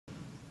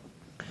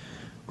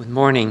Good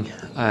morning.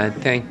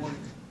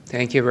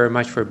 Thank you very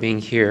much for being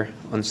here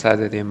on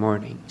Saturday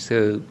morning.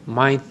 So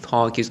my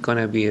talk is going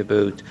to be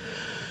about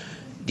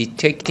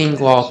detecting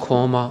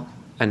glaucoma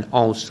and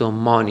also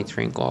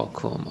monitoring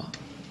glaucoma.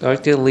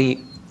 Dr.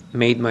 Lee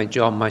made my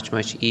job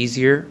much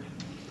easier.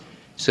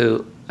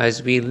 So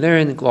as we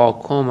learned,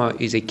 glaucoma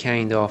is a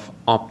kind of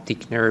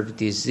optic nerve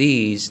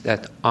disease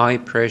that eye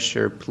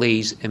pressure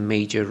plays a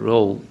major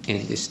role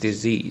in this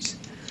disease.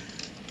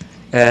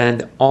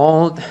 And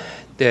all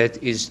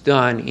that is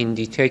done in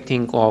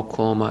detecting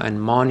glaucoma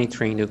and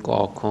monitoring the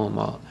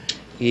glaucoma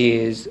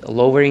is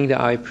lowering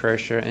the eye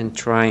pressure and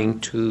trying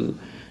to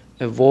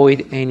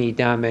avoid any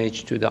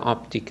damage to the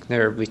optic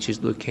nerve, which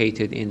is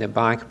located in the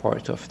back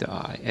part of the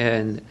eye.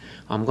 And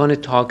I'm going to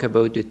talk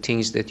about the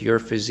things that your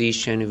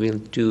physician will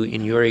do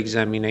in your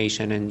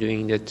examination and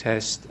doing the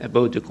test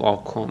about the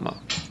glaucoma.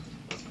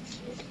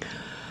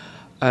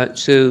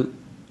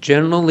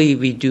 Generally,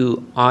 we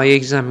do eye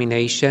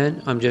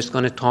examination. I'm just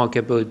going to talk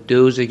about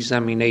those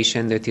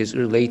examinations that is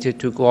related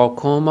to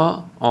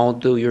glaucoma,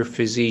 although your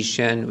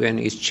physician, when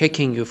he's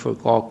checking you for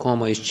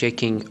glaucoma, is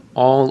checking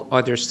all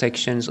other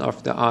sections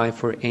of the eye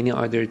for any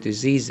other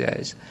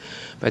diseases.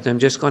 But I'm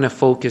just going to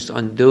focus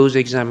on those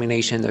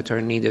examinations that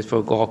are needed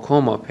for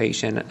glaucoma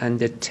patient and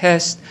the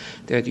test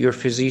that your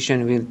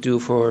physician will do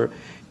for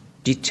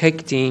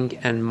detecting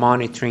and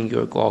monitoring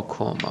your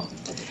glaucoma.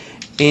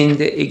 In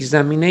the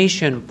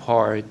examination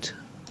part,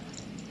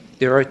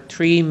 there are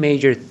three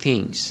major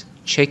things: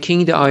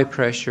 checking the eye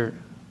pressure,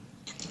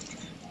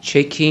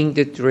 checking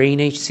the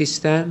drainage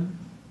system,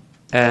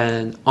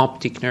 and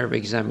optic nerve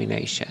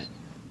examination.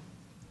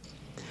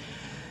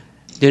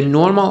 The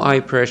normal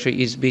eye pressure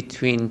is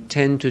between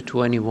 10 to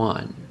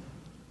 21,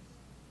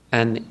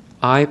 and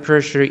eye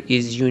pressure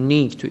is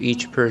unique to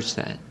each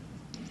person.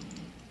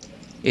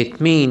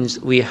 It means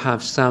we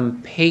have some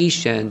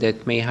patient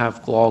that may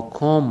have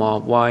glaucoma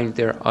while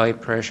their eye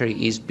pressure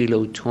is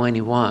below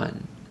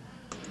 21.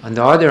 On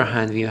the other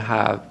hand,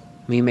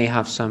 we may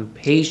have some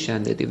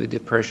patient that with the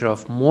pressure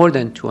of more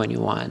than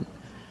 21,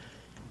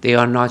 they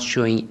are not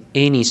showing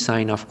any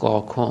sign of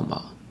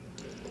glaucoma.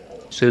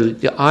 So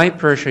the eye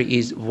pressure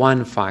is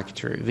one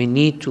factor. We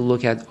need to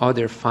look at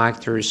other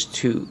factors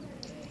too.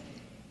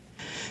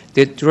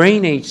 The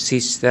drainage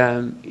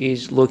system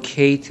is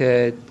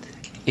located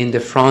in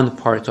the front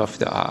part of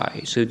the eye.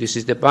 So this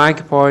is the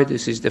back part,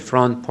 this is the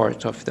front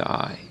part of the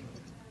eye.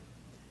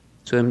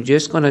 So I'm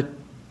just going to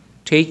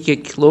take a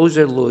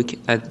closer look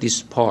at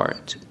this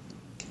part.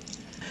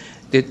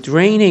 The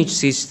drainage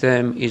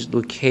system is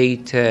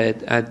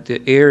located at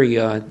the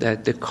area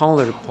that the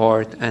color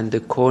part and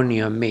the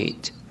cornea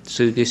meet.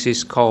 So this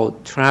is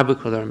called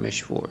trabecular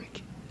meshwork.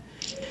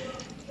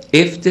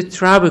 If the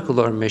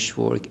trabecular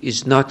meshwork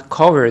is not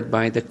covered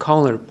by the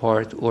color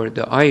part or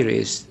the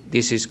iris,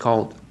 this is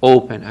called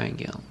open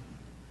angle.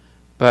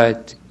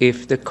 But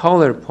if the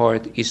color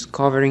part is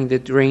covering the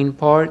drain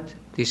part,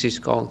 this is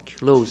called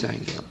closed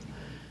angle.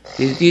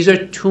 These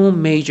are two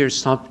major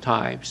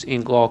subtypes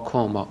in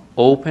glaucoma: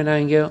 open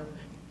angle,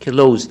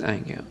 closed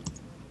angle.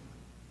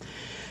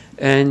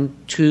 And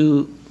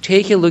to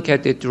take a look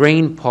at the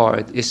drain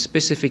part, a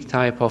specific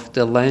type of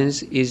the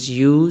lens is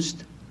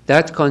used.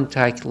 That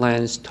contact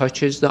lens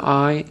touches the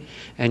eye,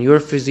 and your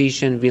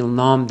physician will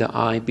numb the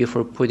eye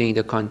before putting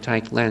the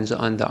contact lens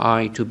on the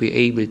eye to be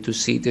able to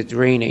see the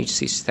drainage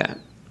system.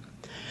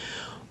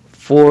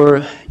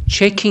 For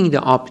checking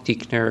the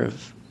optic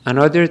nerve,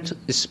 another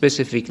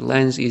specific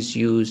lens is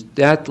used.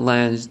 That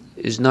lens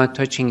is not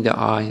touching the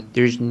eye.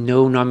 There's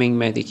no numbing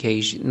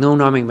medication. No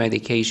numbing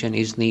medication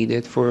is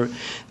needed for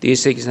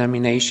this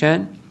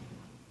examination.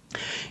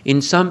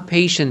 In some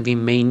patients, we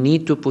may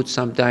need to put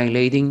some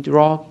dilating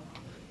drop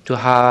to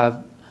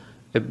have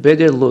a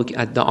better look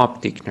at the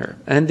optic nerve.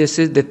 And this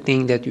is the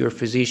thing that your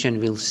physician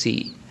will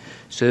see.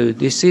 So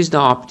this is the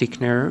optic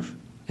nerve,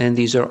 and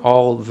these are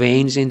all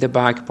veins in the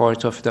back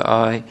part of the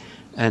eye,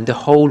 and the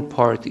whole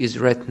part is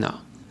retina.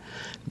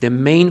 The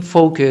main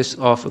focus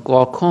of a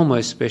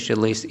glaucoma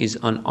specialist is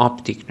on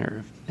optic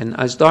nerve. And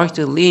as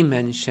Dr. Lee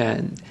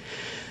mentioned,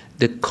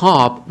 the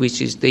cup,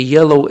 which is the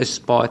yellow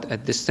spot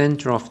at the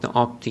center of the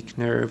optic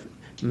nerve,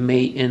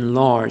 may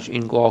enlarge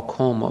in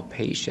glaucoma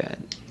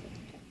patient.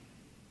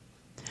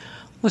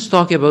 Let's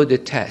talk about the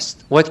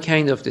test. What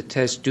kind of the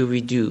test do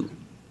we do?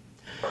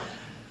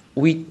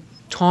 We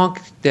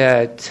discussed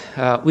that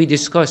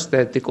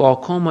the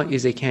glaucoma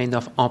is a kind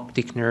of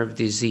optic nerve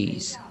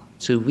disease.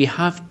 So we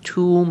have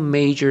two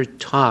major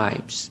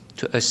types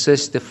to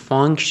assess the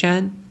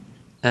function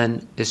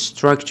and the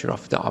structure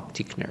of the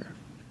optic nerve.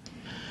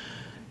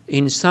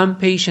 In some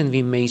patients,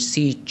 we may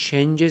see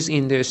changes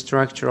in the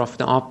structure of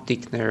the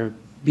optic nerve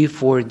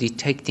before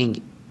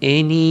detecting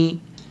any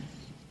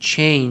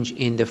change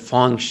in the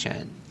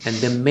function. And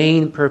the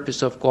main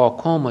purpose of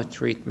glaucoma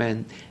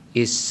treatment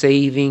is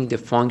saving the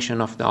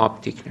function of the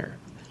optic nerve.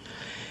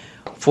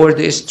 For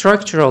the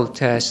structural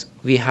test,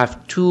 we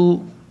have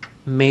two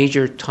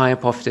major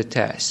types of the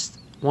test.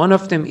 One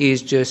of them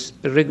is just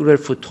regular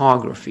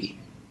photography.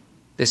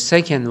 The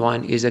second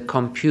one is a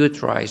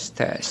computerized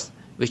test,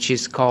 which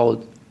is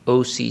called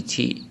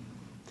OCT.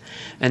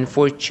 And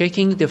for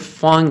checking the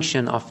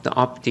function of the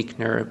optic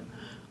nerve,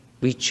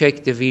 we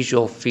check the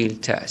visual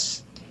field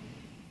test.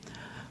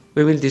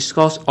 We will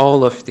discuss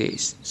all of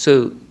this.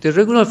 So the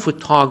regular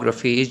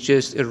photography is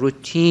just a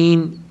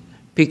routine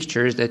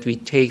pictures that we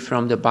take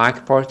from the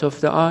back part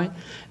of the eye,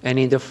 and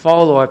in the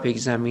follow-up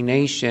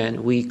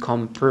examination we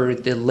compare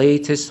the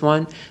latest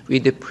one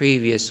with the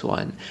previous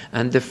one,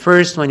 and the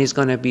first one is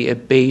going to be a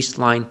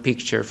baseline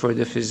picture for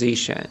the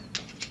physician.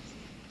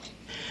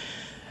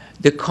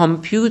 The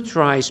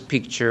computerized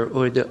picture,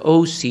 or the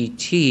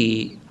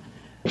OCT,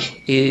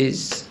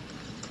 is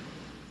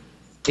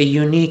a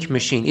unique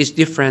machine. It's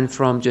different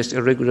from just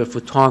a regular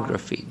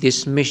photography.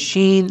 This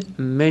machine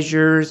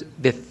measures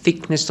the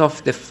thickness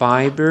of the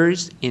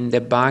fibers in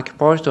the back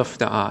part of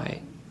the eye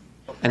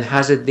and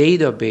has a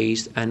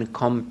database and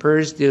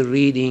compares the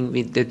reading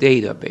with the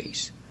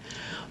database.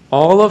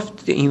 All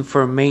of the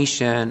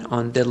information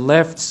on the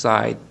left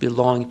side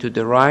belongs to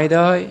the right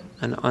eye,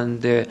 and on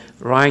the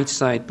right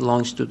side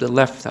belongs to the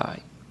left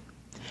eye.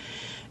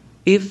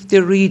 If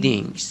the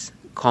readings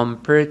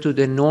compared to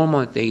the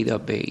normal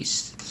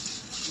database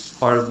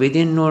are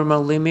within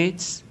normal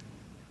limits,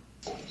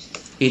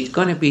 it's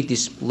going to be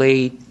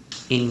displayed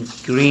in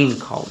green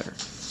color.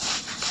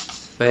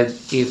 But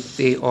if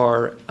they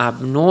are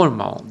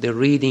abnormal, the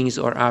readings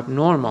are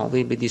abnormal,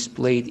 will be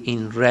displayed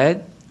in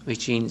red,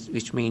 which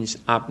means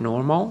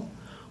abnormal,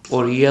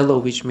 or yellow,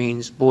 which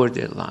means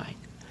borderline.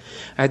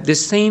 At the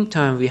same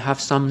time, we have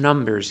some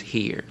numbers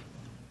here.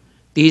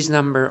 These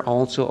numbers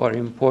also are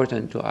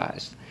important to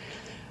us.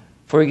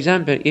 For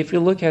example, if you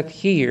look at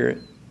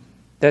here,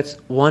 that's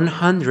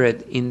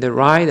 100 in the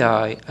right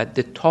eye at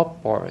the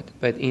top part,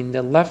 but in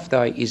the left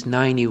eye is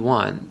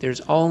 91.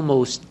 There's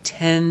almost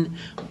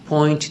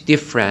 10-point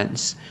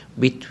difference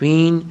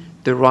between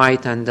the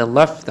right and the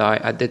left eye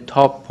at the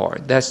top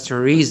part. That's the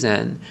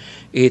reason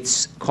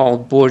it's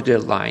called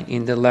borderline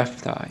in the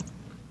left eye.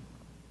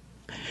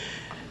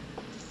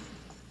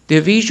 The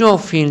visual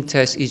field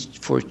test is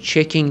for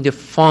checking the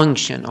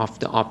function of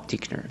the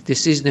optic nerve.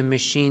 This is the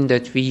machine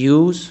that we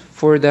use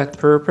for that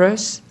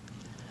purpose.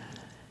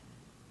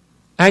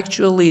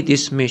 Actually,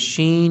 this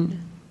machine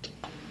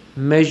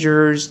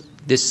measures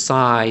the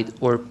side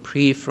or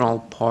peripheral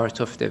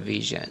part of the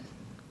vision.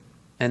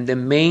 And the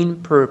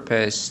main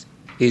purpose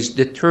is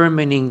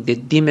determining the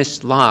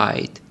dimmest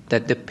light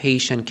that the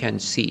patient can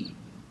see.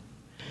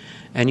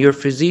 And your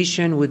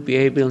physician would be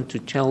able to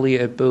tell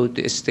you about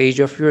the stage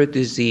of your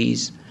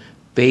disease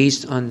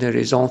based on the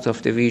result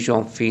of the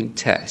visual field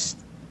test.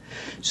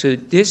 So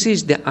this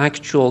is the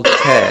actual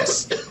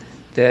test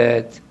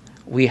that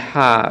we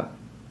have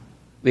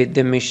with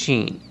the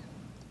machine.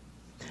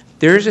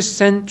 There's a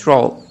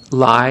central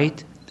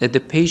light that the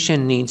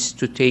patient needs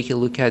to take a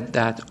look at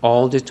that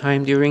all the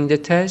time during the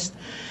test,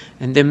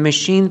 and the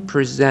machine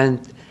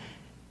presents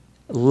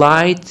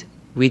light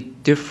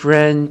with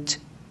different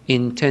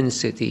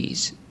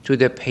intensities to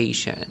the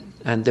patient,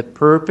 and the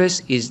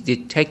purpose is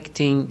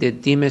detecting the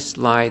dimmest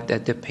light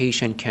that the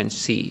patient can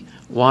see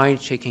while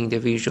checking the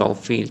visual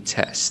field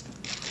test.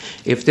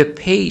 If the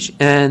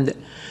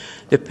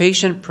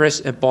patient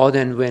press a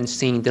button when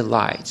seeing the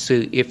light.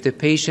 So if the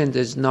patient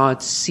does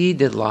not see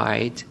the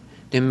light,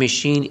 the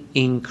machine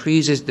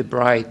increases the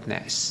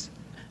brightness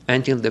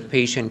until the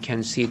patient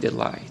can see the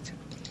light.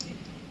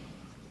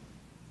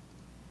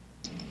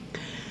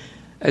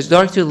 As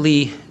Dr.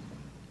 Lee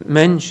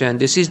mentioned,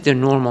 this is the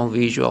normal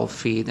visual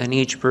field, and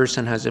each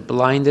person has a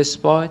blind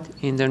spot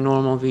in the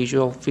normal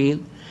visual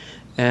field.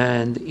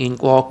 And in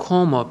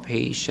glaucoma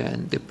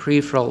patient, the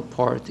peripheral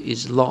part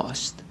is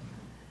lost.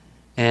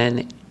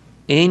 And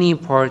any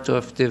part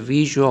of the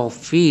visual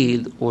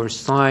field or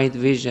side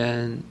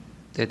vision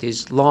that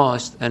is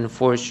lost,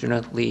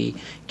 unfortunately,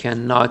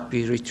 cannot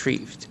be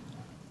retrieved.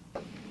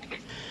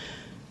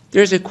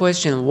 There's a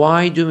question,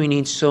 why do we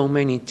need so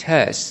many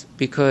tests?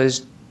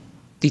 Because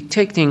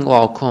detecting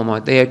glaucoma,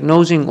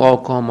 diagnosing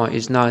glaucoma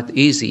is not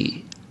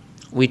easy.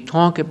 We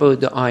talk about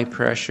the eye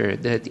pressure,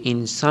 that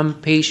in some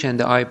patients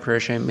the eye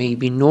pressure may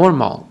be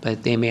normal,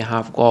 but they may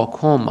have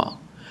glaucoma.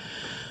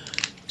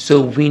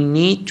 So we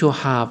need to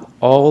have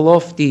all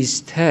of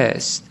these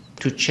tests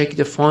to check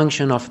the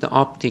function of the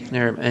optic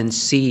nerve and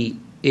see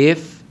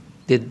if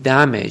the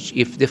damage,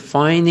 if the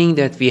finding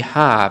that we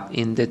have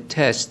in the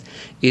test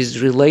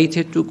is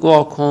related to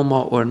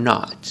glaucoma or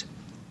not.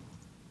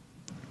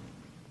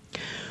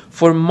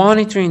 For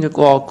monitoring the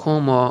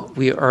glaucoma,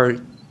 we are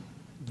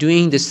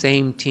doing the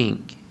same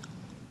thing.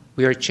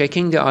 We are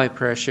checking the eye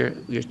pressure,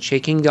 we are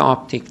checking the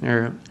optic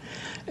nerve,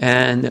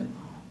 and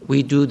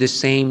we do the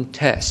same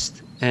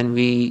test. And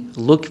we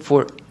look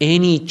for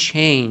any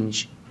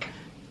change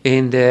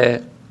in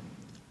the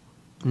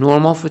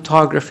normal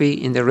photography,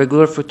 in the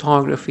regular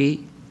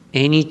photography,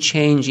 any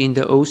change in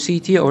the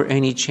OCT, or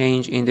any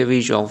change in the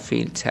visual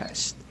field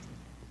test.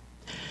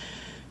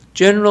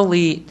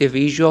 Generally, the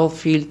visual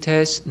field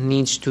test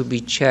needs to be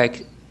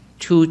checked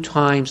 2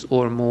 times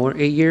or more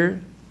a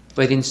year,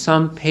 but in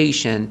some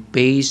patients,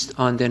 based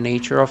on the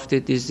nature of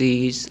the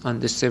disease, on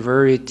the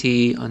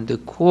severity, on the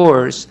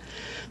course,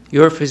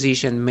 your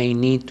physician may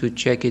need to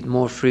check it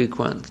more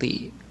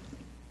frequently.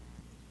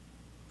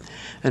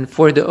 And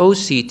for the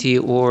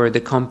OCT, or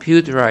the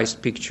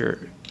computerized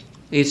picture,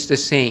 it's the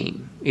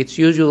same. It's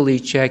usually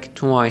checked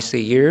twice a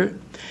year,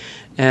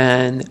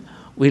 and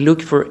we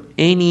look for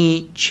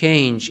any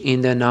change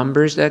in the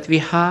numbers that we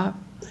have.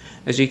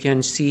 As you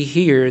can see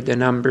here, the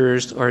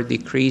numbers are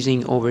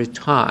decreasing over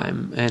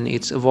time, and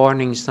it's a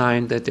warning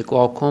sign that the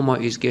glaucoma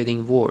is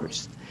getting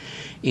worse.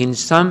 In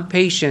some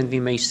patients, we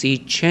may see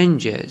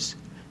changes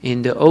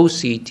in the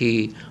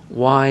OCT,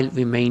 while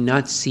we may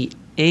not see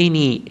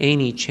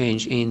any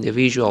change in the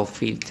visual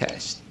field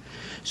test.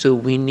 So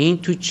we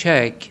need to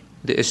check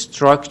the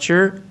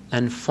structure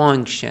and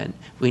function.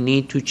 We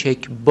need to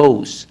check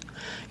both.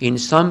 In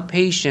some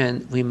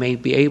patients, we may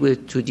be able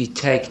to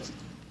detect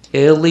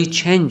early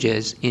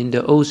changes in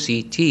the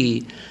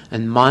OCT,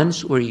 and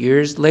months or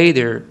years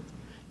later,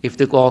 if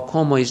the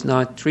glaucoma is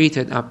not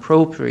treated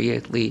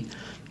appropriately,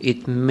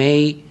 it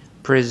may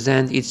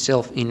present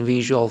itself in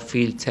visual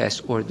field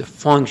test or the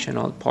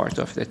functional part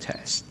of the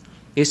test.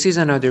 This is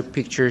another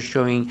picture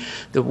showing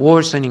the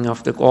worsening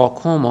of the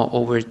glaucoma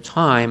over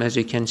time. As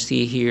you can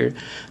see here,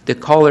 the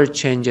color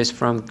changes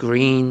from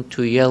green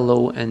to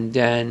yellow and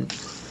then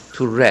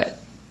to red.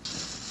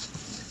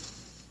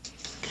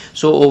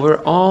 So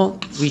overall,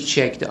 we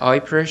check the eye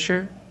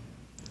pressure,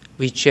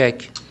 we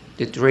check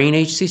the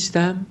drainage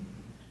system,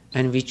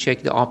 and we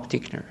check the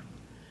optic nerve.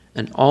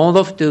 And all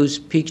of those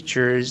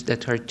pictures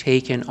that are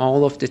taken,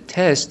 all of the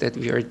tests that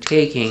we are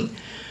taking,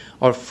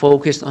 are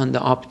focused on the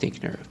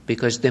optic nerve,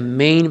 because the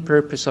main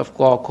purpose of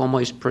glaucoma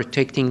is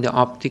protecting the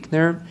optic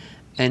nerve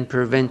and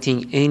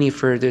preventing any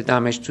further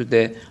damage to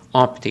the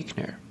optic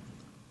nerve.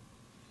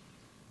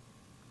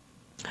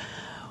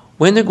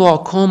 When the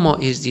glaucoma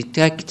is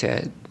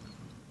detected,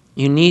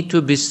 you need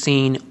to be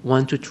seen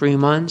 1 to 3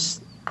 months,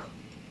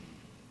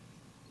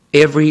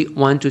 every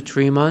 1 to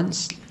 3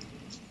 months.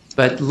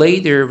 But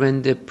later,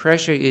 when the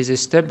pressure is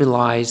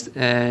stabilized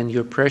and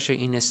your pressure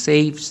in a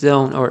safe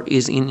zone or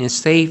is in a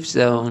safe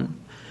zone,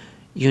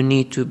 you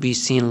need to be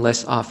seen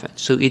less often.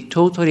 So it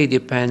totally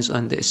depends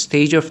on the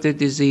stage of the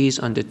disease,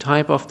 on the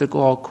type of the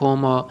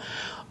glaucoma.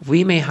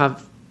 We may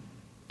have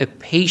a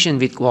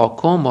patient with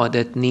glaucoma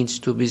that needs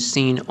to be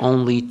seen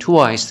only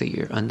twice a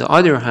year. On the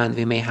other hand,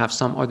 we may have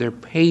some other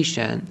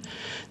patient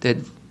that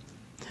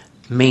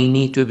may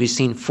need to be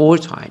seen 4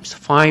 times,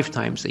 5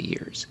 times a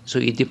year. So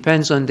it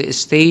depends on the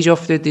stage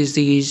of the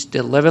disease,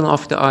 the level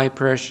of the eye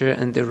pressure,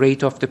 and the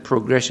rate of the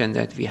progression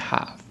that we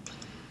have.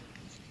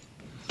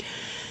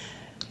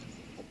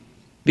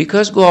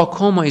 Because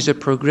glaucoma is a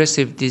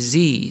progressive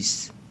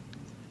disease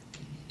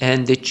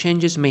and the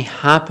changes may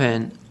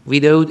happen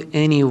without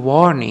any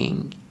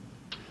warning,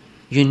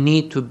 you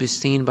need to be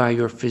seen by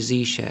your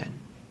physician.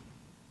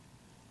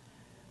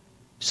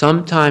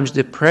 Sometimes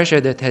the pressure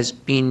that has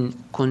been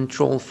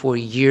controlled for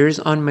years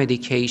on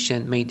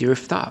medication may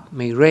drift up,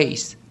 may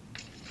raise,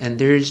 and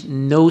there is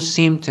no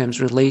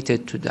symptoms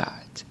related to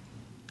that,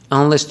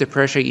 unless the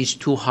pressure is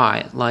too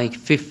high, like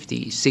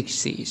 50,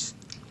 60s.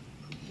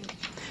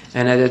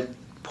 And at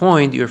that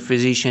point, your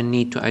physician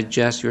needs to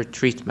adjust your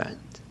treatment.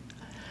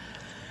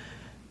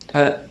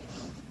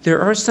 There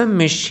are some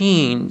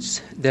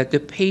machines that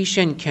the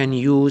patient can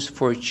use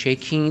for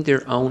checking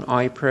their own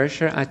eye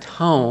pressure at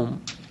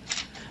home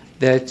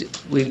that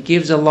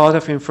gives a lot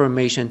of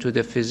information to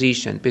the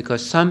physician,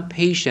 because some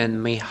patient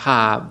may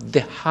have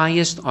the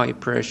highest eye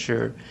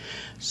pressure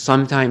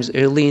sometimes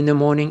early in the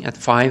morning at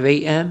 5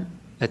 a.m.,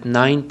 at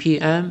 9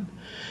 p.m.,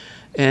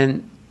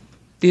 and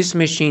this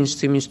machine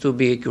seems to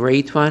be a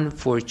great one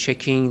for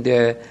checking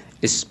the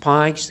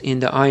spikes in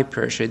the eye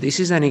pressure.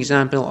 This is an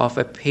example of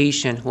a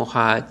patient who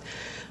had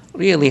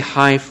really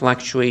high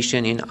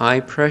fluctuation in eye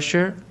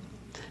pressure,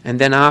 and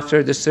then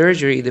after the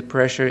surgery, the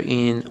pressure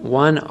in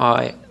one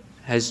eye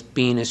has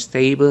been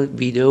stable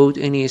without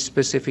any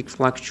specific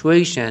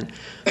fluctuation,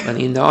 but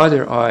in the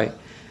other eye,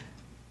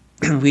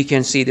 we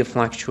can see the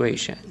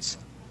fluctuations.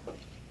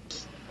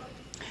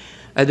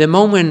 At the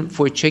moment,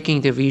 for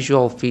checking the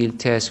visual field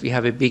test, we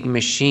have a big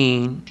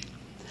machine,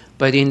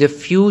 but in the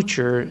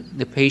future,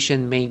 the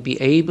patient may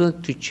be able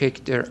to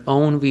check their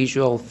own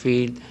visual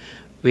field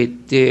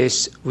with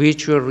this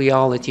virtual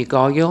reality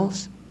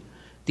goggles.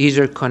 These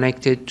are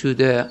connected to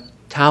the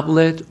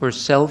tablet or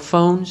cell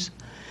phones,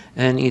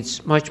 and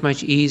it's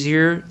much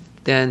easier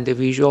than the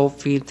visual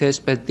field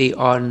test, but they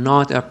are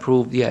not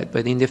approved yet.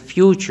 But in the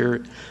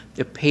future,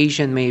 the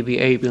patient may be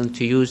able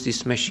to use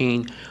this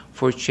machine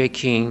for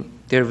checking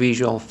their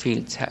visual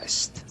field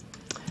test.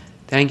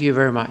 Thank you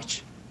very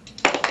much.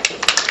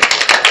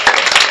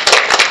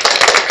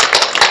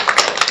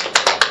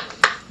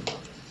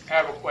 I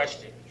have a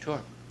question.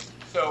 Sure.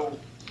 So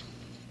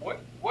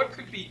what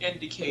could be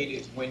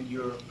indicated when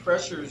your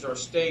pressures are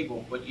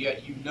stable, but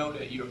yet you know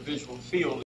that your visual field